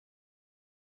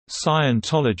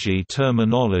Scientology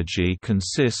terminology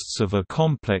consists of a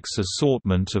complex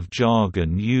assortment of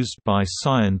jargon used by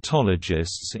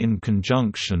Scientologists in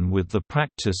conjunction with the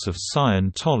practice of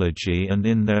Scientology and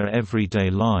in their everyday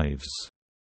lives.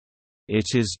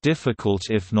 It is difficult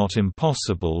if not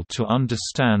impossible to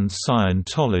understand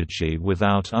Scientology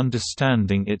without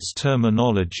understanding its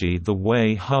terminology the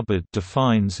way Hubbard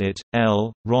defines it.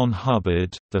 L. Ron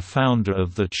Hubbard, the founder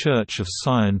of the Church of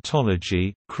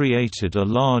Scientology, created a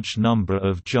large number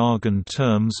of jargon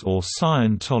terms or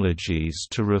Scientologies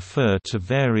to refer to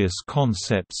various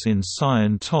concepts in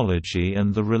Scientology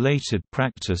and the related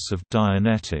practice of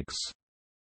Dianetics.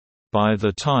 By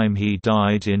the time he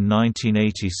died in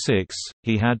 1986,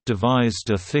 he had devised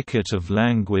a thicket of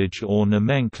language or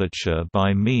nomenclature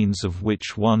by means of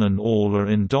which one and all are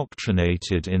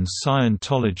indoctrinated in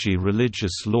Scientology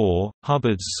religious lore.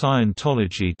 Hubbard's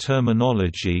Scientology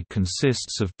terminology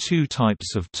consists of two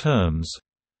types of terms: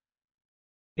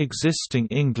 existing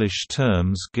English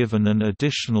terms given an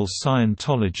additional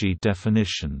Scientology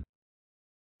definition.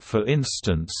 For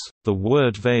instance, the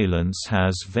word valence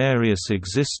has various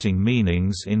existing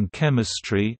meanings in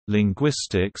chemistry,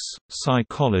 linguistics,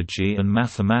 psychology and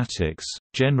mathematics,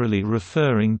 generally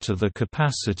referring to the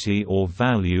capacity or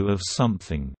value of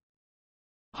something.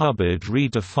 Hubbard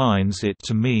redefines it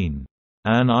to mean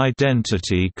an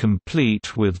identity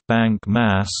complete with bank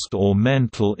mass or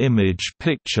mental image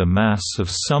picture mass of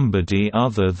somebody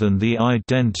other than the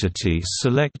identity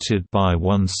selected by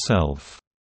oneself.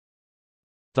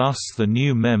 Thus the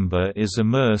new member is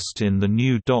immersed in the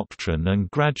new doctrine and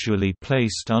gradually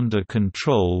placed under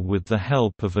control with the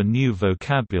help of a new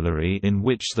vocabulary in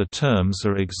which the terms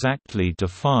are exactly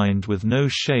defined with no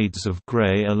shades of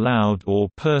gray allowed or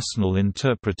personal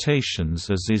interpretations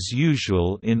as is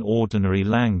usual in ordinary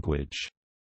language.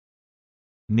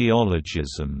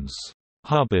 Neologisms.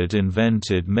 Hubbard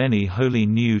invented many wholly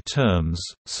new terms,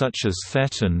 such as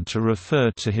thetan to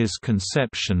refer to his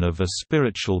conception of a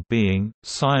spiritual being.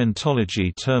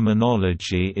 Scientology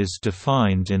terminology is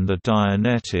defined in the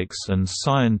Dianetics and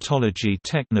Scientology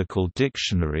Technical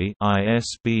Dictionary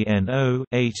 (ISBN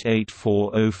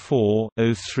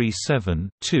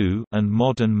 0-88404-037-2) and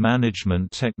Modern Management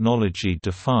Technology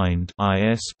Defined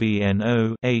 (ISBN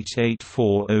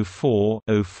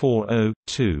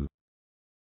 0-88404-040-2).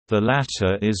 The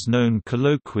latter is known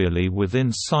colloquially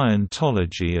within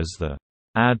Scientology as the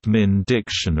Admin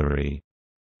Dictionary.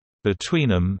 Between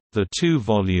them, the two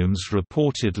volumes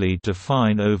reportedly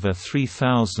define over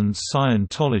 3,000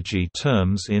 Scientology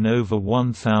terms in over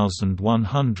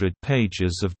 1,100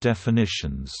 pages of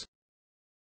definitions.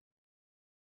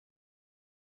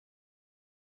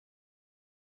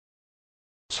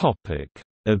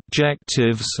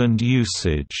 Objectives and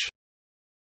usage.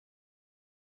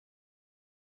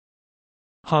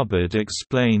 Hubbard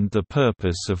explained the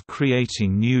purpose of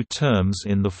creating new terms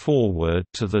in the foreword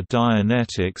to the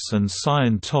Dianetics and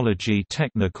Scientology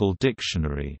Technical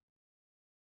Dictionary.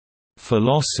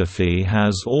 Philosophy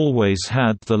has always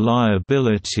had the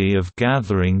liability of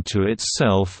gathering to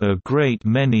itself a great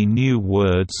many new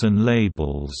words and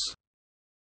labels.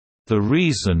 The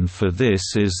reason for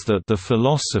this is that the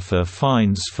philosopher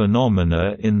finds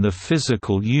phenomena in the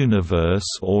physical universe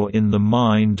or in the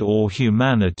mind or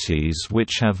humanities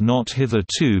which have not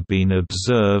hitherto been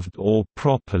observed or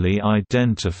properly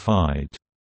identified.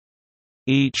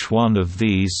 Each one of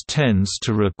these tends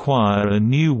to require a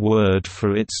new word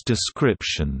for its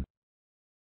description.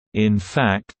 In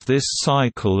fact, this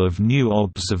cycle of new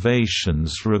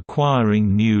observations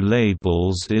requiring new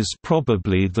labels is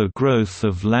probably the growth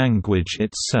of language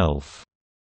itself.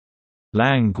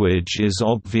 Language is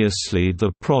obviously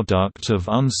the product of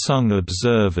unsung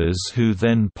observers who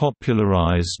then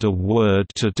popularized a word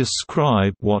to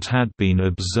describe what had been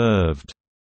observed.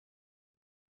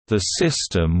 The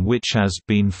system which has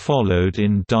been followed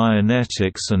in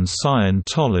Dianetics and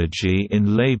Scientology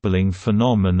in labeling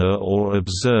phenomena or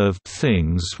observed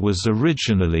things was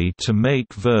originally to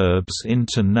make verbs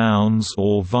into nouns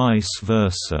or vice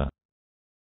versa.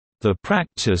 The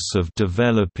practice of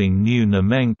developing new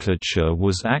nomenclature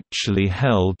was actually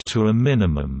held to a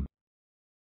minimum.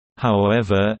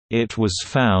 However, it was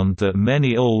found that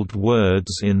many old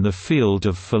words in the field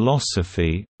of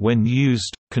philosophy, when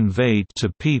used, conveyed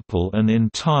to people an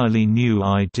entirely new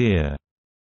idea.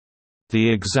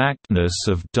 The exactness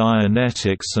of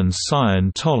Dianetics and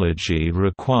Scientology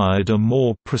required a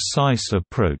more precise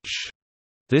approach.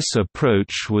 This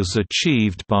approach was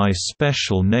achieved by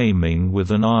special naming with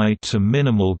an eye to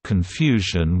minimal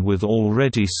confusion with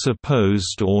already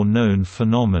supposed or known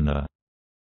phenomena.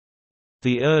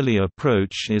 The early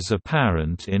approach is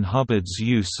apparent in Hubbard's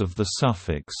use of the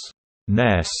suffix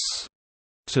ness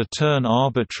to turn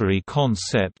arbitrary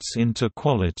concepts into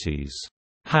qualities: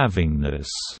 havingness,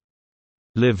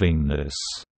 livingness,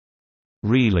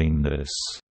 realingness,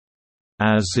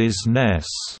 as is ness.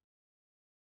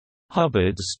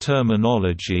 Hubbard's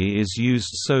terminology is used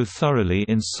so thoroughly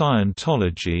in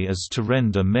Scientology as to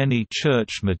render many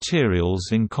church materials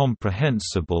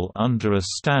incomprehensible under a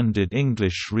standard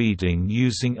English reading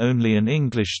using only an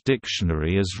English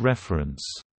dictionary as reference.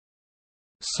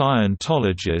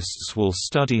 Scientologists will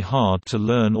study hard to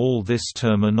learn all this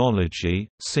terminology,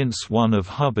 since one of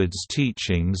Hubbard's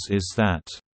teachings is that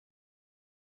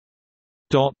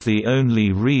the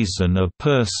only reason a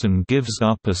person gives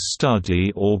up a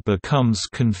study or becomes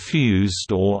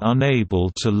confused or unable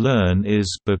to learn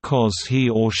is because he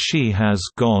or she has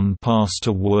gone past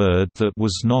a word that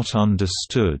was not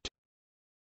understood.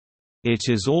 It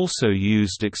is also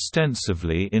used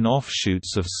extensively in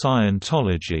offshoots of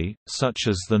Scientology, such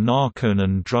as the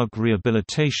Narconon Drug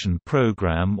Rehabilitation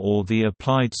Program or the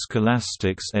Applied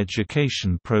Scholastics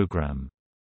Education Program.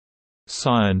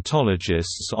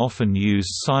 Scientologists often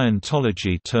use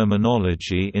Scientology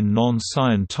terminology in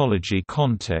non-Scientology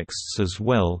contexts as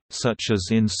well, such as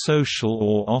in social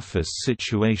or office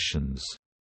situations.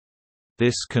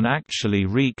 This can actually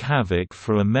wreak havoc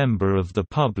for a member of the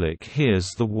public hears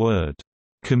the word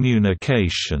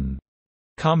communication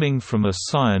coming from a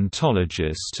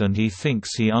Scientologist and he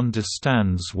thinks he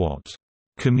understands what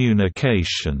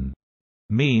communication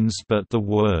means, but the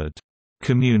word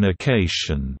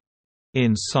communication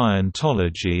in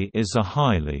Scientology is a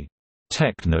highly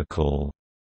technical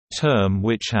term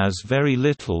which has very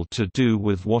little to do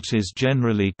with what is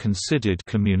generally considered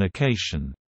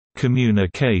communication.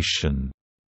 Communication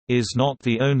is not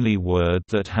the only word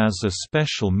that has a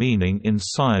special meaning in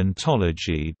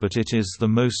Scientology, but it is the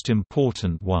most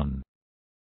important one.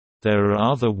 There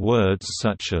are other words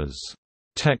such as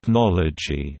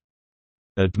technology,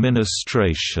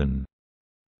 administration,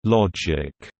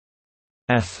 logic,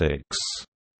 ethics,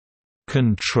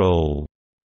 control,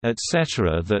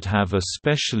 etc. that have a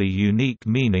specially unique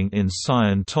meaning in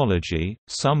Scientology.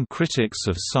 Some critics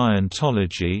of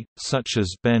Scientology, such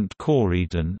as Bent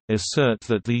Corydon, assert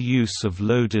that the use of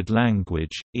loaded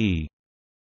language,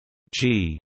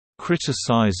 e.g.,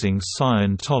 criticizing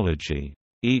Scientology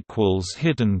equals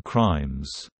hidden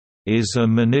crimes, is a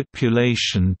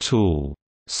manipulation tool.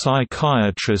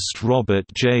 Psychiatrist Robert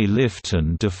J.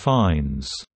 Lifton defines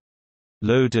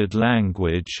loaded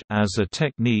language as a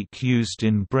technique used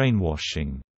in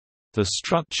brainwashing. The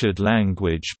structured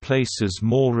language places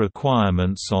more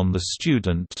requirements on the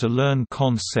student to learn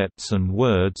concepts and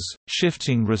words,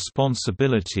 shifting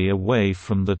responsibility away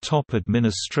from the top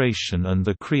administration and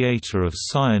the creator of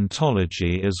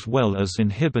Scientology, as well as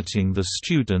inhibiting the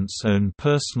student's own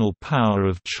personal power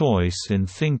of choice in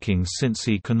thinking, since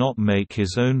he cannot make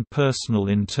his own personal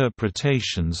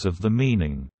interpretations of the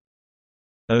meaning.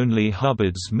 Only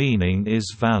Hubbard's meaning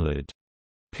is valid.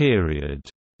 Period.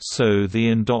 So the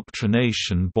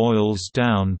indoctrination boils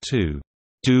down to,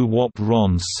 "Do what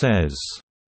Ron says."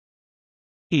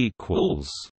 Equals.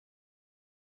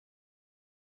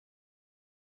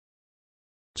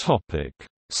 Topic: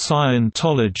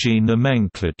 Scientology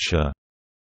nomenclature.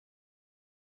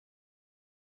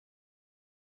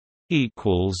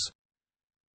 Equals.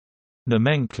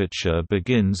 Nomenclature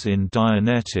begins in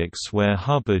Dianetics, where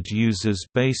Hubbard uses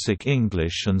Basic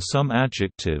English and some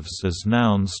adjectives as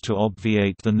nouns to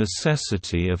obviate the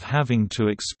necessity of having to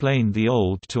explain the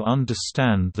old to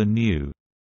understand the new.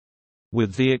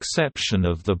 With the exception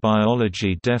of the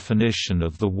biology definition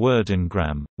of the word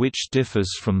engram, which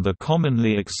differs from the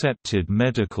commonly accepted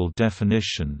medical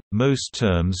definition, most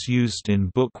terms used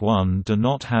in Book 1 do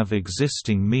not have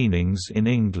existing meanings in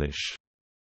English.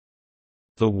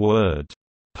 The word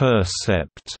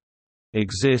percept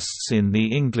exists in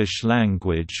the English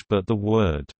language, but the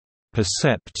word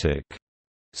perceptic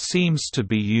seems to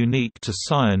be unique to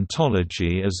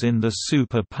Scientology, as in the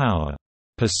superpower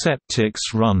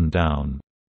Perceptics Rundown,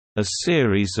 a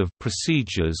series of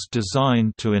procedures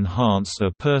designed to enhance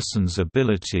a person's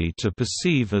ability to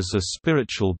perceive as a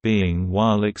spiritual being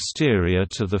while exterior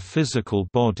to the physical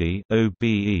body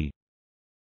 (OBE).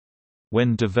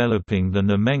 When developing the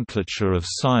nomenclature of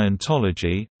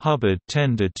Scientology, Hubbard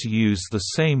tended to use the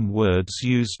same words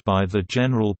used by the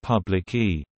general public,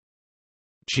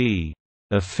 e.g.,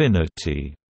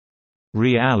 affinity,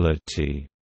 reality,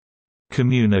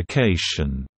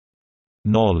 communication,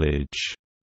 knowledge,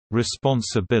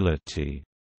 responsibility,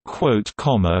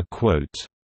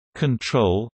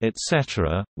 control,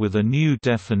 etc., with a new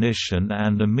definition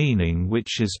and a meaning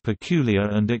which is peculiar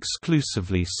and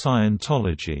exclusively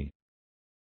Scientology.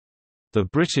 The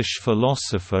British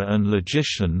philosopher and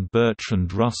logician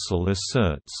Bertrand Russell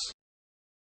asserts,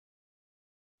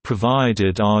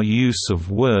 "Provided our use of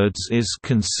words is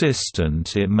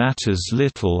consistent, it matters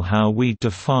little how we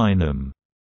define them."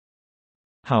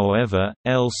 However,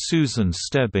 L. Susan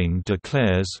Stebbing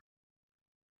declares,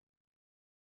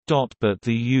 but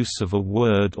the use of a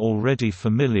word already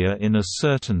familiar in a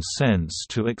certain sense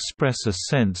to express a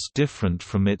sense different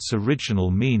from its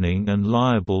original meaning and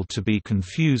liable to be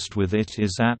confused with it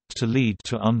is apt to lead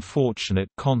to unfortunate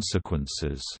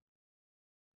consequences.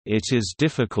 It is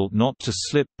difficult not to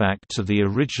slip back to the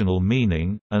original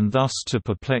meaning, and thus to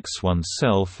perplex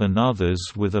oneself and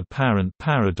others with apparent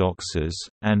paradoxes,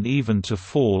 and even to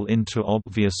fall into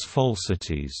obvious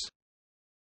falsities.